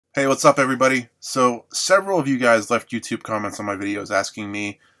Hey, what's up everybody? So, several of you guys left YouTube comments on my videos asking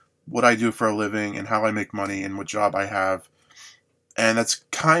me what I do for a living and how I make money and what job I have. And that's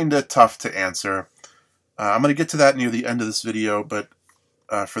kinda tough to answer. I'm going to get to that near the end of this video, but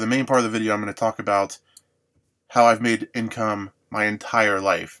for the main part of the video, I'm going to talk about how I've made income my entire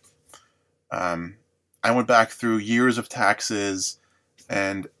life. Um, I went back through years of taxes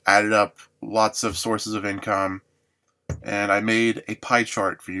and added up lots of sources of income, and I made a pie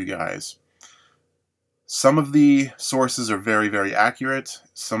chart for you guys. Some of the sources are very, very accurate.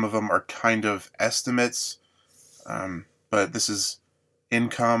 Some of them are kind of estimates, but this is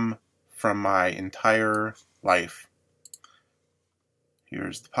income from my entire life.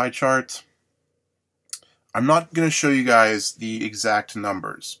 Here's the pie chart. I'm not going to show you guys the exact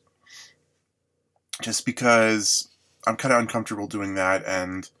numbers, just because I'm kind of uncomfortable doing that,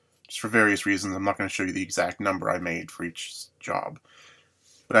 and just for various reasons, I'm not going to show you the exact number I made for each job.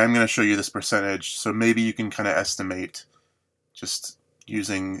 But I'm going to show you this percentage, so maybe you can kind of estimate just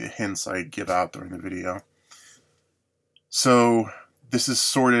using the hints I give out during the video. So this is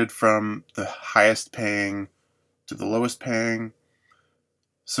sorted from the highest paying to the lowest paying.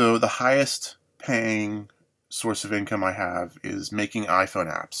 So the highest paying source of income I have is making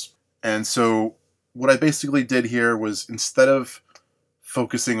iPhone apps. And so what I basically did here was, instead of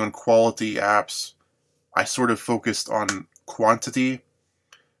focusing on quality apps, I sort of focused on quantity.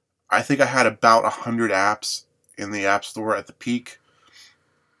 I think I had about 100 apps in the App Store at the peak.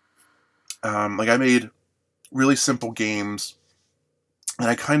 I made really simple games, and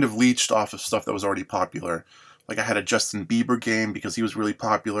I kind of leached off of stuff that was already popular. Like, I had a Justin Bieber game because he was really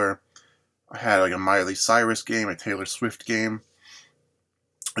popular. I had like a Miley Cyrus game, a Taylor Swift game,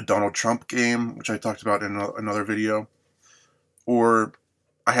 a Donald Trump game, which I talked about in another video. Or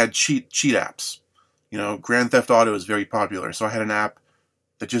I had cheat apps. You know, Grand Theft Auto is very popular, so I had an app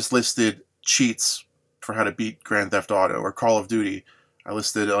that just listed cheats for how to beat Grand Theft Auto. Or Call of Duty, I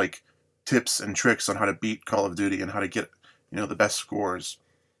listed like tips and tricks on how to beat Call of Duty and how to get, the best scores.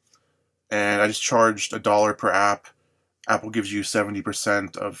 And I just charged $1 per app. Apple gives you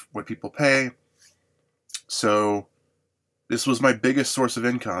 70% of what people pay. So this was my biggest source of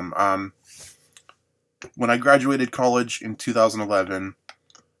income. When I graduated college in 2011,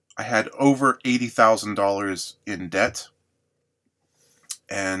 I had over $80,000 in debt.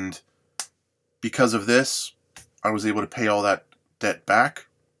 And because of this, I was able to pay all that debt back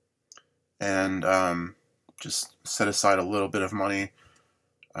and just set aside a little bit of money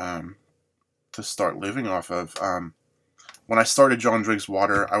to start living off of. When I started John Drinks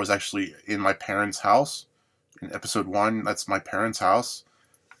Water, I was actually in my parents' house. In episode 1, that's my parents' house.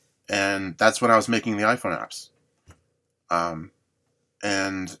 And that's when I was making the iPhone apps.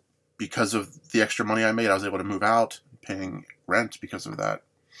 And because of the extra money I made, I was able to move out, paying rent because of that.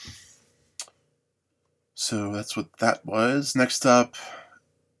 So that's what that was. Next up,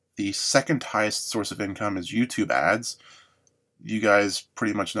 the second highest source of income is YouTube ads. You guys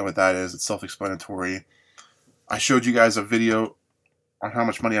pretty much know what that is. It's self-explanatory. I showed you guys a video on how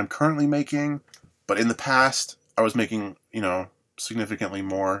much money I'm currently making, but in the past, I was making, significantly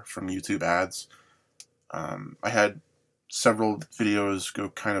more from YouTube ads. I had several videos go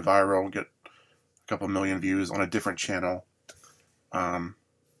kind of viral, get a couple million views on a different channel. I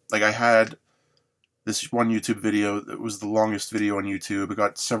had this one YouTube video that was the longest video on YouTube. It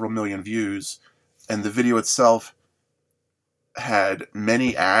got several million views, and the video itself had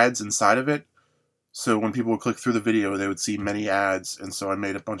many ads inside of it. So when people would click through the video, they would see many ads, and so I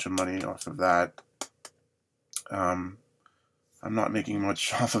made a bunch of money off of that. I'm not making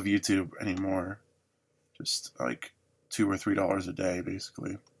much off of YouTube anymore. Just like $2 or $3 a day,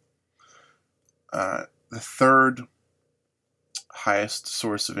 basically. The third highest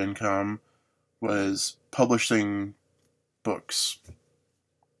source of income was publishing books.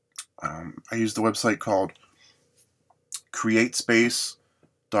 I used a website called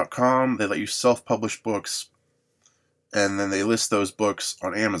CreateSpace.com. They let you self-publish books, and then they list those books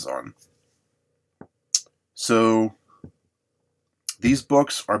on Amazon. So these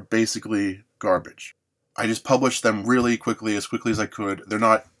books are basically garbage. I just published them really quickly, as quickly as I could. They're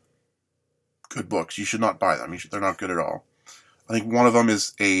not good books. You should not buy them. They're not good at all. I think one of them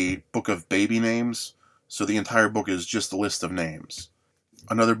is a book of baby names, so the entire book is just a list of names.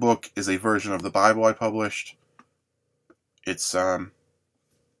 Another book is a version of the Bible I published. It's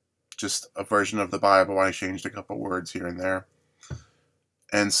just a version of the Bible. I changed a couple words here and there.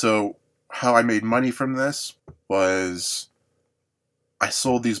 And so how I made money from this was, I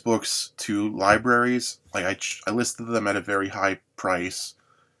sold these books to libraries. I listed them at a very high price,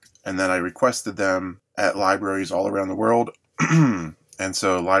 and then I requested them at libraries all around the world. And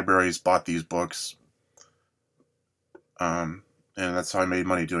so libraries bought these books, and that's how I made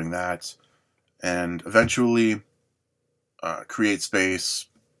money doing that. And eventually, CreateSpace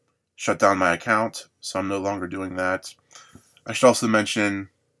shut down my account, so I'm no longer doing that. I should also mention,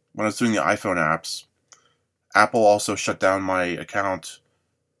 when I was doing the iPhone apps, Apple also shut down my account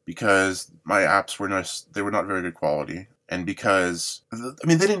because my apps were not very good quality, and because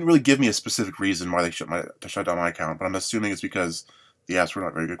they didn't really give me a specific reason why they shut down my account, but I'm assuming it's because the apps were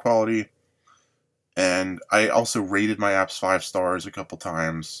not very good quality. And I also rated my apps 5 stars a couple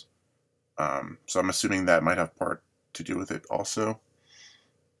times, so I'm assuming that might have part to do with it also.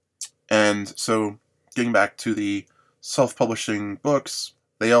 And so, getting back to the self-publishing books,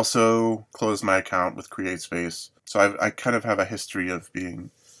 they also closed my account with CreateSpace, so I kind of have a history of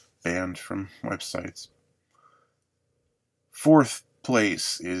being banned from websites. 4th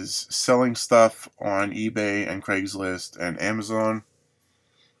place is selling stuff on eBay and Craigslist and Amazon.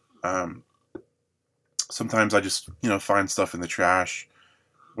 Sometimes I just, find stuff in the trash.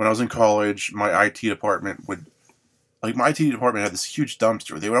 When I was in college, my IT department had this huge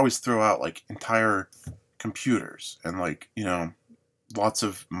dumpster. They would always throw out, entire computers and, lots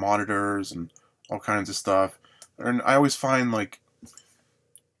of monitors and all kinds of stuff. And I always find,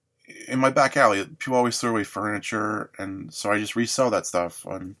 in my back alley, people always throw away furniture, and so I just resell that stuff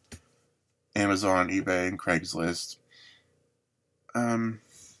on Amazon, eBay, and Craigslist.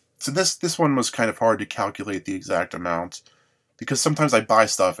 So this one was kind of hard to calculate the exact amount, because sometimes I buy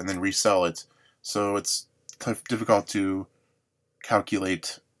stuff and then resell it, so it's kind of difficult to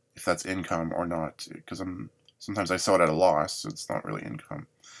calculate if that's income or not, because sometimes I sell it at a loss, so it's not really income.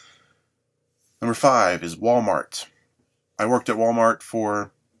 Number 5 is Walmart. I worked at Walmart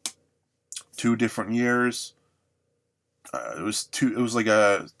for 2 different years. It was two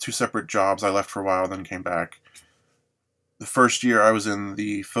separate jobs. I left for a while, then came back. The first year I was in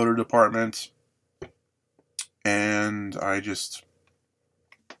the photo department, and I just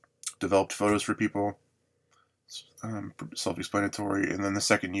developed photos for people. Self-explanatory. And then the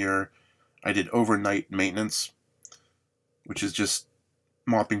second year I did overnight maintenance, which is just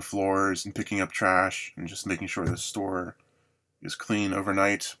mopping floors and picking up trash and just making sure the store is clean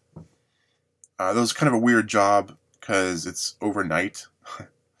overnight. That was kind of a weird job because it's overnight.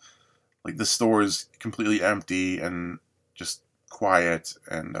 The store is completely empty and just quiet,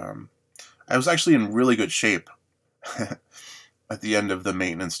 and I was actually in really good shape at the end of the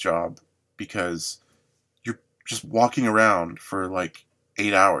maintenance job, because you're just walking around for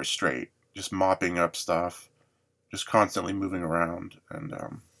 8 hours straight, just mopping up stuff, just constantly moving around, and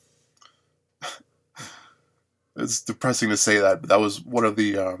it's depressing to say that, but that was one of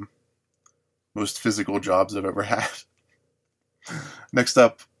the most physical jobs I've ever had. Next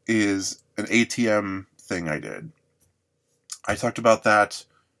up is an ATM thing I did. I talked about that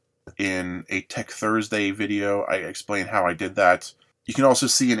in a Tech Thursday video. I explained how I did that. You can also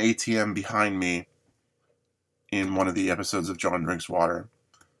see an ATM behind me in one of the episodes of John Drinks Water.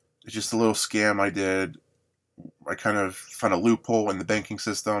 It's just a little scam I did. I kind of found a loophole in the banking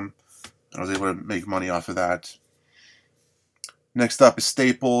system, and I was able to make money off of that. Next up is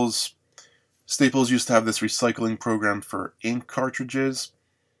Staples. Staples used to have this recycling program for ink cartridges.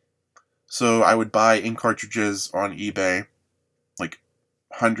 So I would buy ink cartridges on eBay,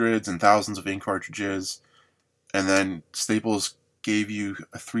 hundreds and thousands of ink cartridges, and then Staples gave you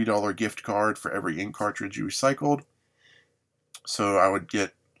a $3 gift card for every ink cartridge you recycled. So I would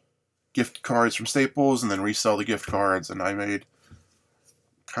get gift cards from Staples and then resell the gift cards, and I made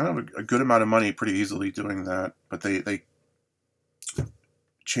kind of a good amount of money pretty easily doing that, but they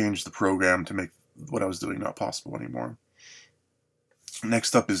changed the program to make what I was doing not possible anymore.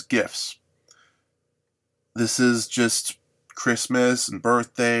 Next up is gifts. This is just Christmas and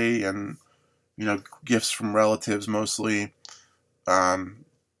birthday and, gifts from relatives mostly. One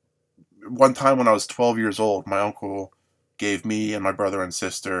time when I was 12 years old, my uncle gave me and my brother and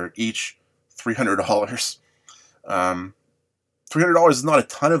sister each $300. $300 is not a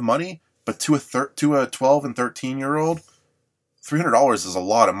ton of money, but to a 12 and 13-year-old, $300 is a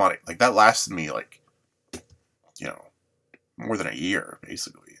lot of money. That lasted me more than a year,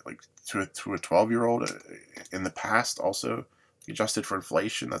 basically. To a 12-year-old in the past, also adjusted for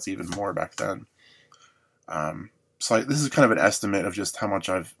inflation, that's even more back then. So this is kind of an estimate of just how much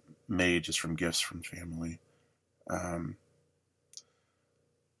I've made just from gifts from family.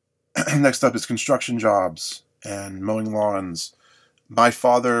 Next up is construction jobs and mowing lawns. My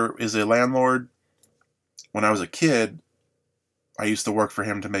father is a landlord. When I was a kid, I used to work for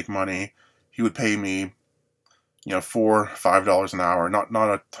him to make money. He would pay me, $4, $5 an hour. Not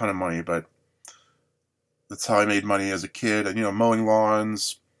a ton of money, but That's how I made money as a kid. And, mowing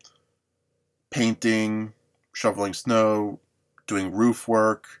lawns, painting, shoveling snow, doing roof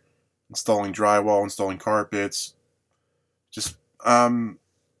work, installing drywall, installing carpets, just,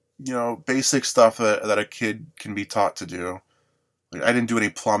 basic stuff that a kid can be taught to do. Like, I didn't do any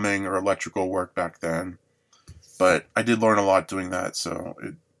plumbing or electrical work back then, but I did learn a lot doing that, so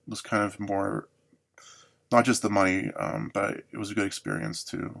it was kind of more, not just the money, but it was a good experience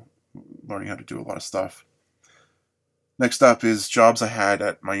too, learning how to do a lot of stuff. Next up is jobs I had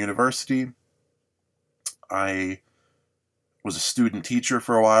at my university. I was a student teacher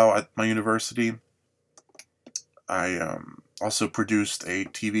for a while at my university. I also produced a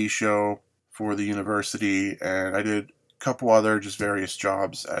TV show for the university, and I did a couple other just various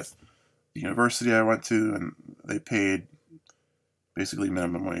jobs at the university I went to, and they paid basically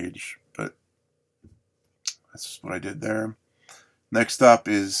minimum wage, but that's what I did there. Next up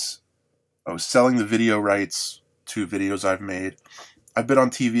is selling the video rights to videos I've made. I've been on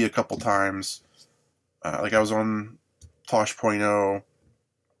TV a couple times. Like I was on Tosh.0,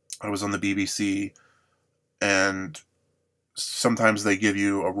 I was on the BBC, and sometimes they give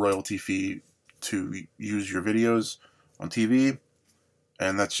you a royalty fee to use your videos on TV,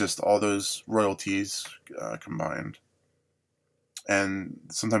 and that's just all those royalties combined. And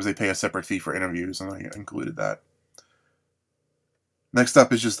sometimes they pay a separate fee for interviews, and I included that. Next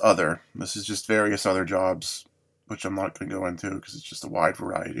up is just other. This is just various other jobs, which I'm not going to go into because it's just a wide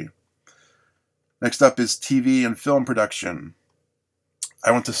variety. Next up is TV and film production.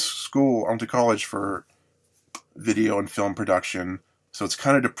 I went to college for video and film production, so it's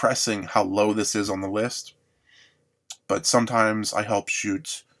kind of depressing how low this is on the list. But sometimes I help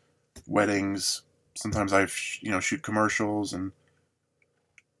shoot weddings. Sometimes I, shoot commercials and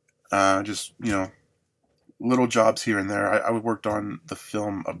just, little jobs here and there. I worked on the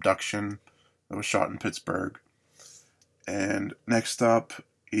film Abduction that was shot in Pittsburgh. And next up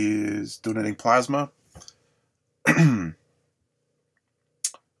is donating plasma.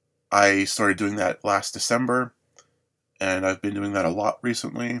 I started doing that last December, and I've been doing that a lot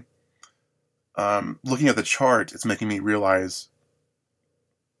recently. Looking at the chart, it's making me realize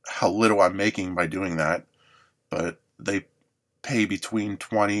how little I'm making by doing that, but they pay between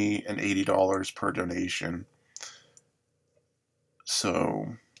 $20 and $80 per donation.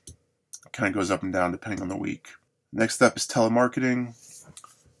 So it kind of goes up and down depending on the week. Next up is telemarketing.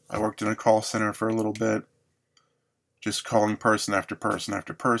 I worked in a call center for a little bit, just calling person after person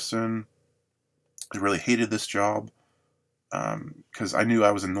after person. I really hated this job because I knew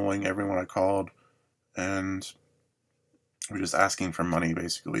I was annoying everyone I called, and we were just asking for money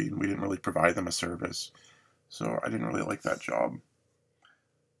basically, and we didn't really provide them a service. So I didn't really like that job.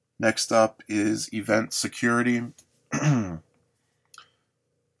 Next up is event security.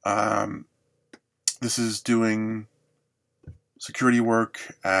 This is doing security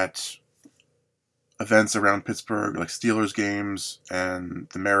work at events around Pittsburgh, like Steelers games and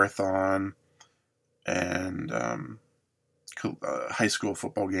the Marathon, and high school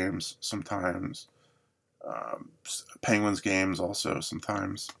football games sometimes, Penguins games also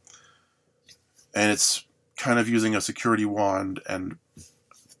sometimes. And it's kind of using a security wand and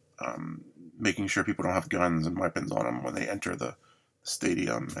making sure people don't have guns and weapons on them when they enter the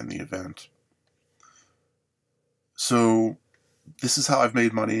stadium and the event. So this is how I've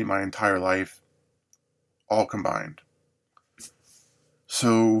made money my entire life, all combined.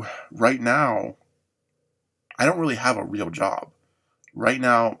 So right now, I don't really have a real job. Right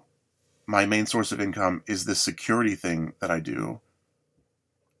now, my main source of income is this security thing that I do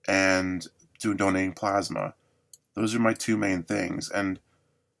and donating plasma. Those are my two main things. And,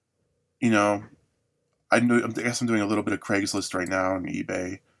 I guess I'm doing a little bit of Craigslist right now and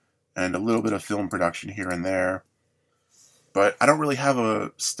eBay and a little bit of film production here and there. But I don't really have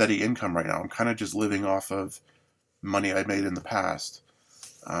a steady income right now. I'm kind of just living off of money I made in the past.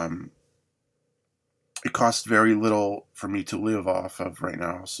 It costs very little for me to live off of right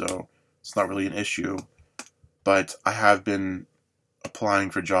now, so it's not really an issue. But I have been applying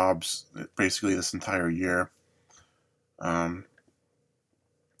for jobs basically this entire year.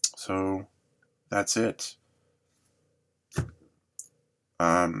 So that's it.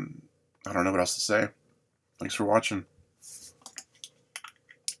 I don't know what else to say. Thanks for watching.